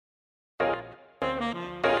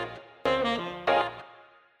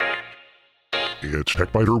It's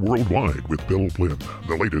TechBiter Worldwide with Bill Blinn.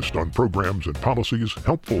 The latest on programs and policies,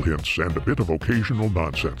 helpful hints, and a bit of occasional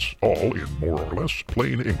nonsense, all in more or less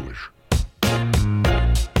plain English.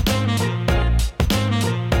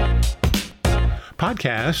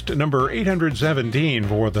 Podcast number 817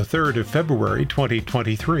 for the 3rd of February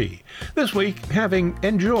 2023. This week, having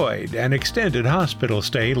enjoyed an extended hospital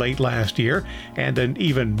stay late last year and an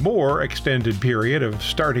even more extended period of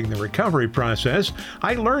starting the recovery process,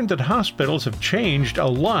 I learned that hospitals have changed a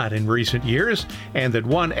lot in recent years and that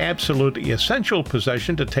one absolutely essential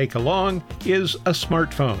possession to take along is a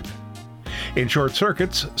smartphone. In short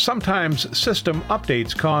circuits, sometimes system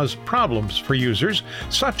updates cause problems for users.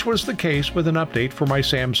 Such was the case with an update for my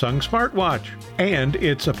Samsung smartwatch. And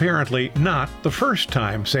it's apparently not the first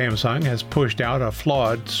time Samsung has pushed out a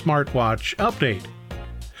flawed smartwatch update.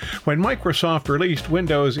 When Microsoft released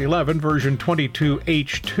Windows 11 version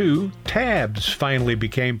 22H2, tabs finally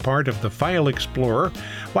became part of the File Explorer.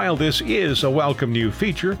 While this is a welcome new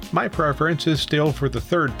feature, my preference is still for the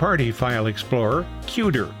third-party File Explorer,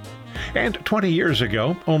 Qt. And 20 years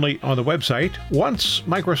ago, only on the website, once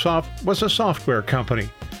Microsoft was a software company.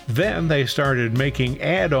 Then they started making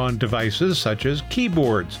add-on devices such as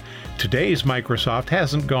keyboards. Today's Microsoft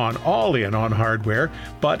hasn't gone all in on hardware,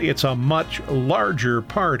 but it's a much larger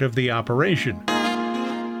part of the operation.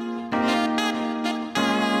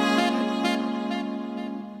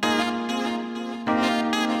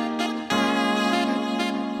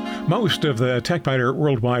 Most of the TechBiter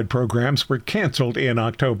Worldwide programs were canceled in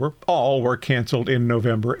October. All were canceled in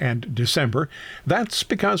November and December. That's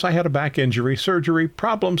because I had a back injury, surgery,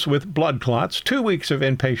 problems with blood clots, 2 weeks of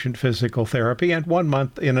inpatient physical therapy, and 1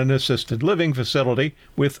 month in an assisted living facility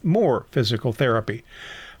with more physical therapy.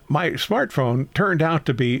 My smartphone turned out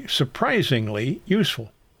to be surprisingly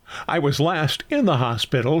useful. I was last in the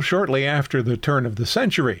hospital shortly after the turn of the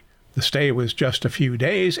century. The stay was just a few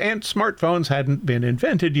days, and smartphones hadn't been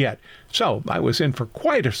invented yet, so I was in for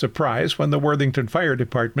quite a surprise when the Worthington Fire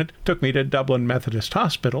Department took me to Dublin Methodist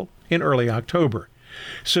Hospital in early October.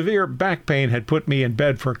 Severe back pain had put me in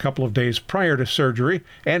bed for a couple of days prior to surgery,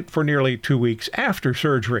 and for nearly 2 weeks after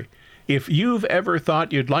surgery. If you've ever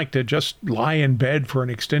thought you'd like to just lie in bed for an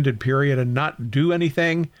extended period and not do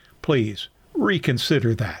anything, please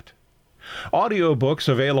reconsider that. Audiobooks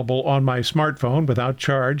available on my smartphone without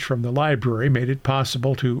charge from the library made it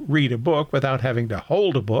possible to read a book without having to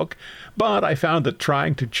hold a book, but I found that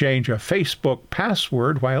trying to change a Facebook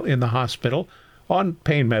password while in the hospital on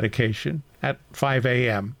pain medication at 5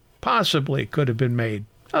 a.m. possibly could have been made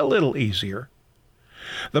a little easier.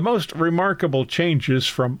 The most remarkable changes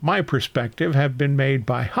from my perspective have been made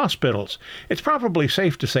by hospitals. It's probably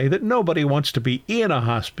safe to say that nobody wants to be in a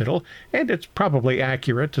hospital, and it's probably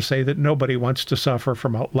accurate to say that nobody wants to suffer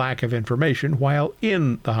from a lack of information while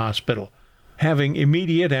in the hospital. Having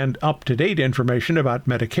immediate and up-to-date information about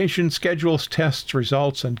medication schedules, tests,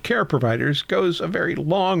 results, and care providers goes a very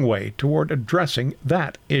long way toward addressing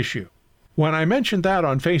that issue. When I mentioned that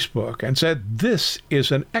on Facebook and said this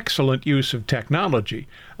is an excellent use of technology,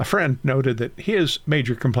 a friend noted that his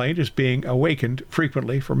major complaint is being awakened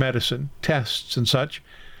frequently for medicine, tests, and such.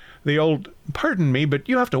 The old, "pardon me, but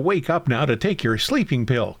you have to wake up now to take your sleeping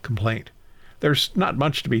pill" complaint. There's not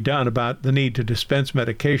much to be done about the need to dispense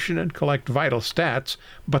medication and collect vital stats,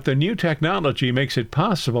 but the new technology makes it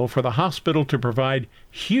possible for the hospital to provide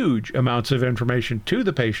huge amounts of information to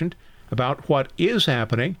the patient about what is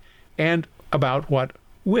happening and about what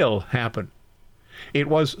will happen. It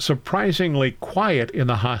was surprisingly quiet in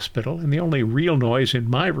the hospital, and the only real noise in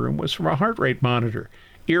my room was from a heart rate monitor.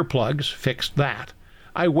 Earplugs fixed that.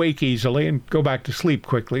 I wake easily and go back to sleep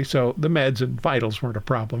quickly, so the meds and vitals weren't a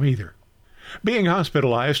problem either. Being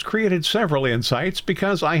hospitalized created several insights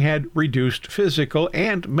because I had reduced physical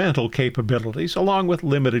and mental capabilities along with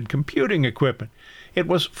limited computing equipment. It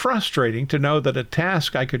was frustrating to know that a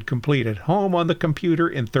task I could complete at home on the computer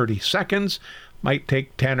in 30 seconds might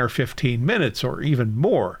take 10 or 15 minutes or even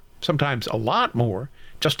more, sometimes a lot more,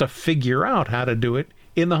 just to figure out how to do it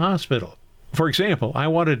in the hospital. For example, I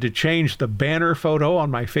wanted to change the banner photo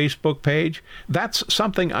on my Facebook page. That's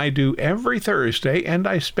something I do every Thursday, and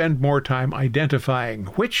I spend more time identifying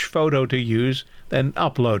which photo to use than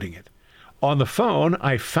uploading it. On the phone,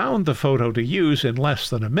 I found the photo to use in less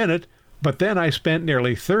than a minute, but then I spent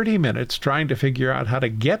nearly 30 minutes trying to figure out how to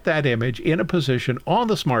get that image in a position on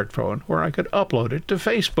the smartphone where I could upload it to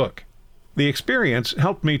Facebook. The experience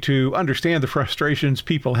helped me to understand the frustrations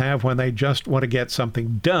people have when they just want to get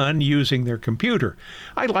something done using their computer.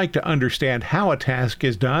 I'd like to understand how a task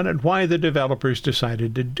is done and why the developers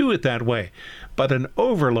decided to do it that way. But an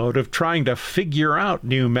overload of trying to figure out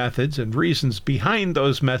new methods and reasons behind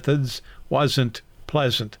those methods wasn't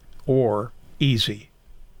pleasant or easy.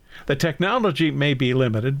 The technology may be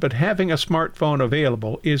limited, but having a smartphone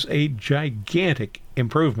available is a gigantic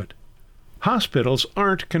improvement. Hospitals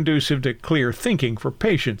aren't conducive to clear thinking for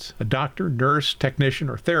patients. A doctor, nurse, technician,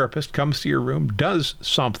 or therapist comes to your room, does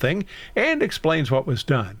something, and explains what was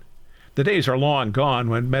done. The days are long gone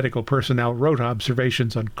when medical personnel wrote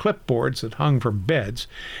observations on clipboards that hung from beds.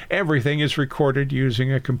 Everything is recorded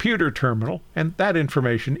using a computer terminal, and that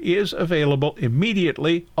information is available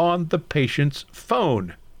immediately on the patient's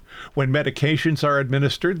phone. When medications are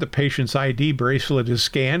administered, the patient's ID bracelet is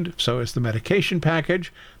scanned, so is the medication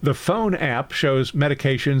package. The phone app shows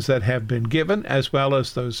medications that have been given, as well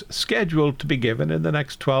as those scheduled to be given in the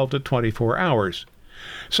next 12 to 24 hours.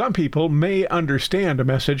 Some people may understand a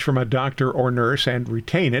message from a doctor or nurse and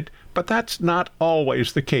retain it, but that's not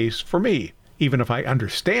always the case for me. Even if I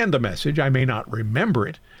understand the message, I may not remember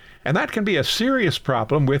it. And that can be a serious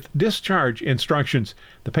problem with discharge instructions.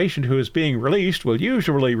 The patient who is being released will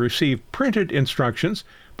usually receive printed instructions,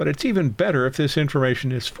 but it's even better if this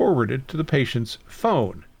information is forwarded to the patient's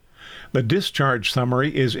phone. The discharge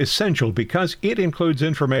summary is essential because it includes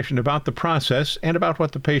information about the process and about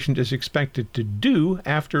what the patient is expected to do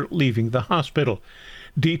after leaving the hospital.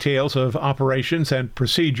 Details of operations and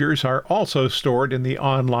procedures are also stored in the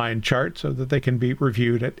online chart so that they can be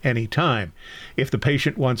reviewed at any time. If the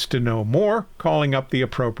patient wants to know more, calling up the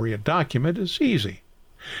appropriate document is easy.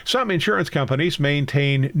 Some insurance companies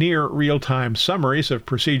maintain near real-time summaries of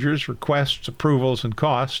procedures, requests, approvals, and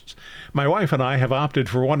costs. My wife and I have opted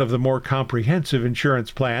for one of the more comprehensive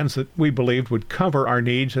insurance plans that we believed would cover our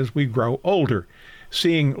needs as we grow older.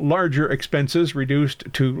 Seeing larger expenses reduced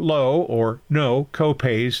to low or no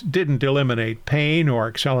co-pays didn't eliminate pain or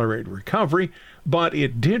accelerate recovery, but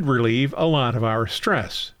it did relieve a lot of our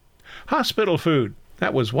stress. Hospital food.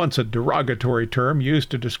 That was once a derogatory term used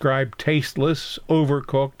to describe tasteless,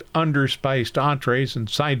 overcooked, underspiced entrees and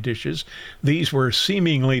side dishes. These were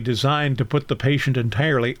seemingly designed to put the patient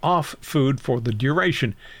entirely off food for the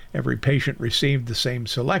duration. Every patient received the same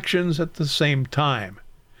selections at the same time.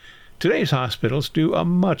 Today's hospitals do a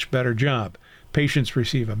much better job. Patients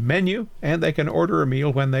receive a menu, and they can order a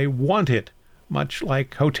meal when they want it, much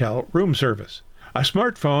like hotel room service. A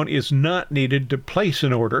smartphone is not needed to place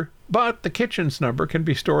an order, but the kitchen's number can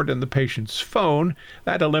be stored in the patient's phone.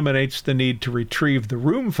 That eliminates the need to retrieve the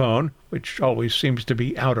room phone, which always seems to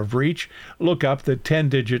be out of reach, look up the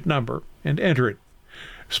 10-digit number, and enter it.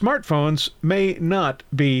 Smartphones may not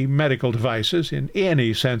be medical devices in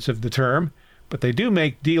any sense of the term, but they do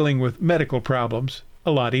make dealing with medical problems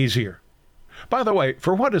a lot easier. By the way,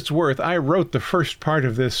 for what it's worth, I wrote the first part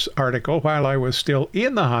of this article while I was still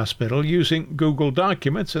in the hospital using Google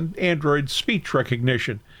Documents and Android speech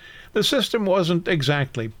recognition. The system wasn't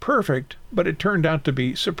exactly perfect, but it turned out to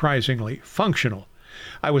be surprisingly functional.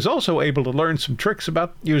 I was also able to learn some tricks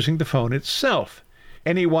about using the phone itself.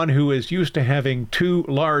 Anyone who is used to having two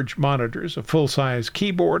large monitors, a full-size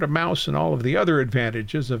keyboard, a mouse, and all of the other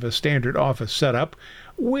advantages of a standard office setup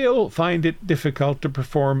will find it difficult to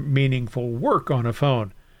perform meaningful work on a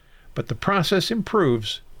phone. But the process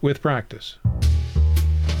improves with practice.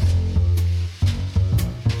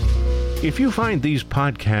 If you find these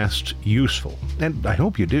podcasts useful, and I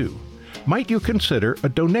hope you do, might you consider a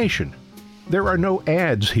donation? There are no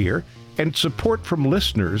ads here, and support from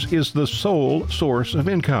listeners is the sole source of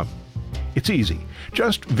income. It's easy.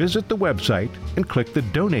 Just visit the website and click the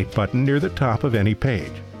donate button near the top of any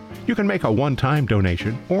page. You can make a one-time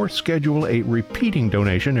donation or schedule a repeating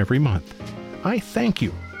donation every month. I thank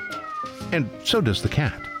you. And so does the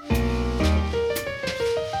cat.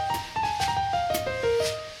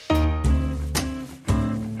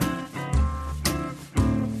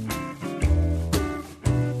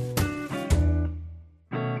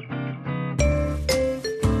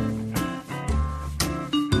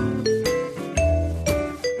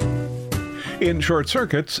 In short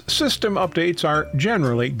circuits, system updates are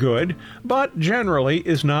generally good, but generally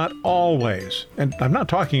is not always. And I'm not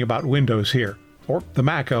talking about Windows here, or the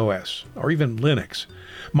Mac OS, or even Linux.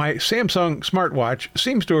 My Samsung smartwatch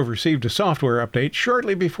seems to have received a software update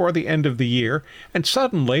shortly before the end of the year, and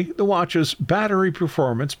suddenly the watch's battery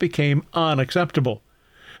performance became unacceptable.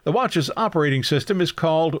 The watch's operating system is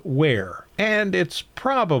called Wear, and it's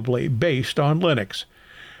probably based on Linux.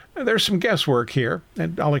 There's some guesswork here,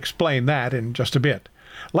 and I'll explain that in just a bit.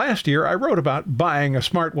 Last year, I wrote about buying a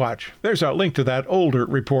smartwatch. There's a link to that older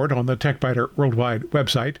report on the TechBiter Worldwide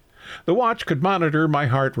website. The watch could monitor my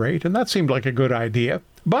heart rate, and that seemed like a good idea,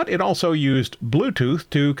 but it also used Bluetooth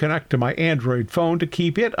to connect to my Android phone to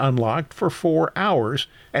keep it unlocked for 4 hours,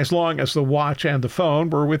 as long as the watch and the phone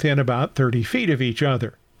were within about 30 feet of each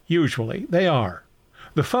other. Usually, they are.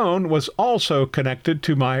 The phone was also connected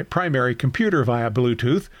to my primary computer via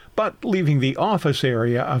Bluetooth, but leaving the office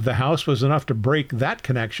area of the house was enough to break that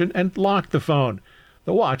connection and lock the phone.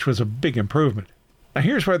 The watch was a big improvement. Now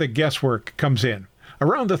here's where the guesswork comes in.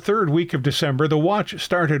 Around the third week of December, the watch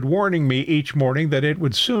started warning me each morning that it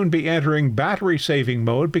would soon be entering battery-saving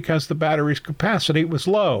mode because the battery's capacity was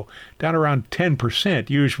low, down around 10%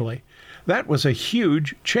 usually. That was a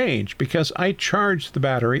huge change because I charged the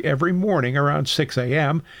battery every morning around 6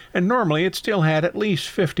 a.m., and normally it still had at least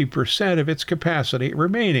 50% of its capacity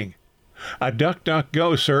remaining. A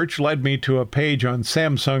DuckDuckGo search led me to a page on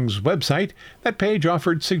Samsung's website. That page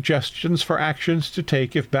offered suggestions for actions to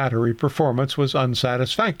take if battery performance was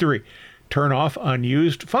unsatisfactory. Turn off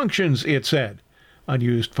unused functions, it said.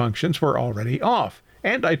 Unused functions were already off,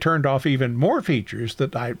 and I turned off even more features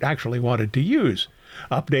that I actually wanted to use.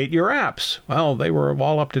 Update your apps. Well, they were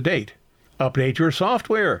all up to date. Update your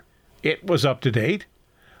software. It was up to date.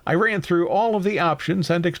 I ran through all of the options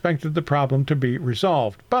and expected the problem to be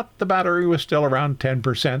resolved, but the battery was still around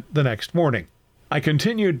 10% the next morning. I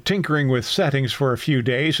continued tinkering with settings for a few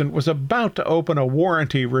days and was about to open a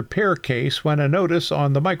warranty repair case when a notice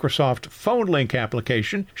on the Microsoft PhoneLink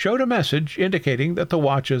application showed a message indicating that the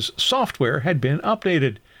watch's software had been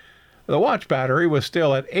updated. The watch battery was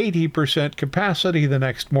still at 80% capacity the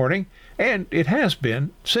next morning, and it has been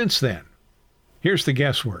since then. Here's the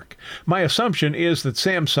guesswork. My assumption is that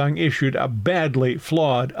Samsung issued a badly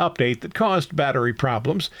flawed update that caused battery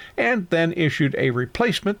problems and then issued a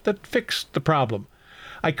replacement that fixed the problem.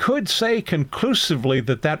 I could say conclusively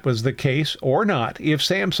that that was the case or not if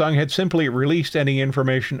Samsung had simply released any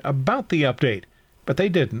information about the update, but they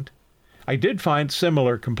didn't. I did find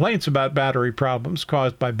similar complaints about battery problems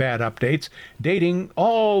caused by bad updates dating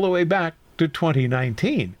all the way back to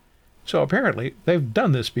 2019. So apparently they've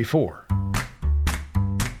done this before.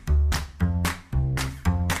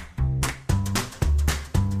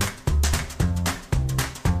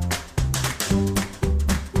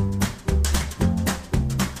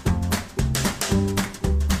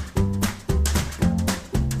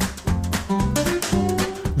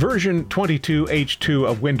 Version 22H2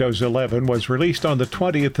 of Windows 11 was released on the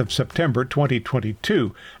 20th of September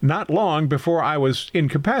 2022, not long before I was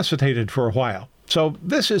incapacitated for a while. So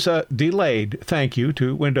this is a delayed thank you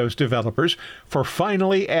to Windows developers for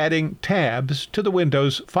finally adding tabs to the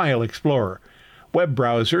Windows File Explorer. Web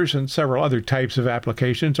browsers and several other types of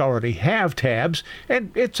applications already have tabs,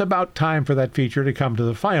 and it's about time for that feature to come to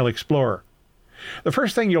the File Explorer. The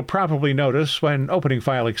first thing you'll probably notice when opening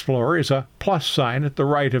File Explorer is a plus sign at the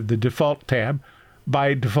right of the Default tab.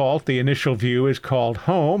 By default, the initial view is called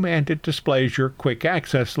Home, and it displays your quick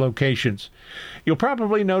access locations. You'll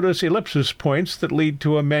probably notice ellipsis points that lead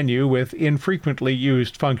to a menu with infrequently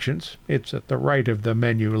used functions. It's at the right of the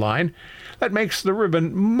menu line. That makes the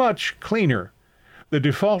ribbon much cleaner. The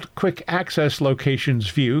default quick access locations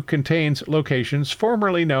view contains locations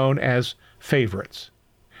formerly known as favorites.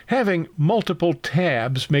 Having multiple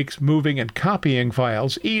tabs makes moving and copying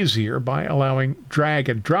files easier by allowing drag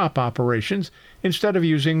and drop operations instead of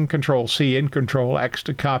using Control-C and Control-X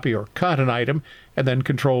to copy or cut an item and then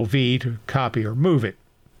Control-V to copy or move it.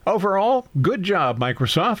 Overall, good job,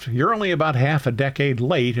 Microsoft. You're only about half a decade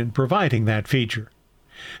late in providing that feature.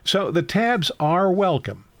 So the tabs are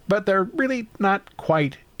welcome, but they're really not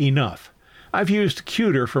quite enough. I've used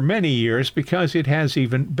Cuter for many years because it has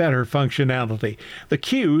even better functionality. The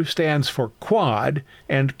Q stands for Quad,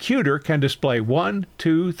 and Cuter can display 1,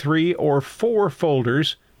 2, 3, or 4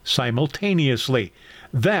 folders simultaneously.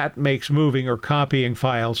 That makes moving or copying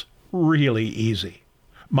files really easy.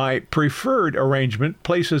 My preferred arrangement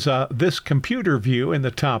places a This Computer view in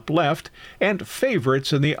the top left and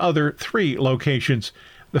Favorites in the other 3 locations.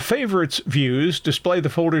 The Favorites views display the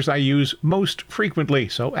folders I use most frequently,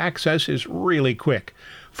 so access is really quick.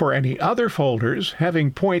 For any other folders,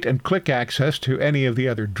 having point-and-click access to any of the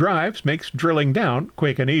other drives makes drilling down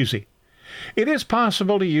quick and easy. It is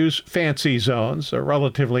possible to use Fancy Zones, a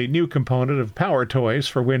relatively new component of PowerToys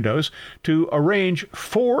for Windows, to arrange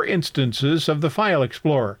 4 instances of the File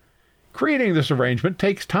Explorer. Creating this arrangement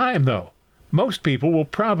takes time, though. Most people will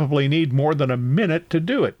probably need more than a minute to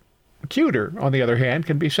do it. Cuter, on the other hand,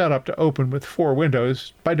 can be set up to open with 4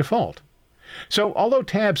 windows by default. So, although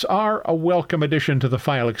tabs are a welcome addition to the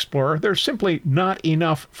File Explorer, they're simply not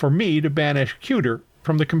enough for me to banish Cuter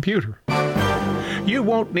from the computer. You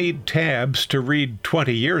won't need tabs to read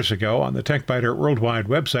 20 years ago on the TechBiter Worldwide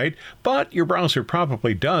website, but your browser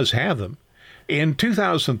probably does have them. In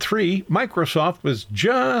 2003, Microsoft was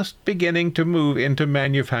just beginning to move into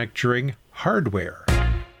manufacturing hardware.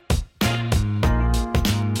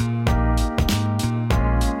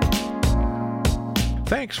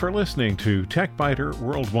 Thanks for listening to TechBiter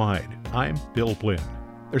Worldwide. I'm Bill Blinn.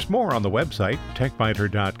 There's more on the website,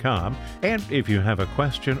 techbiter.com, and if you have a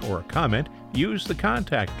question or a comment, use the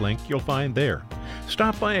contact link you'll find there.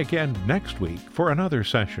 Stop by again next week for another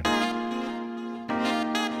session.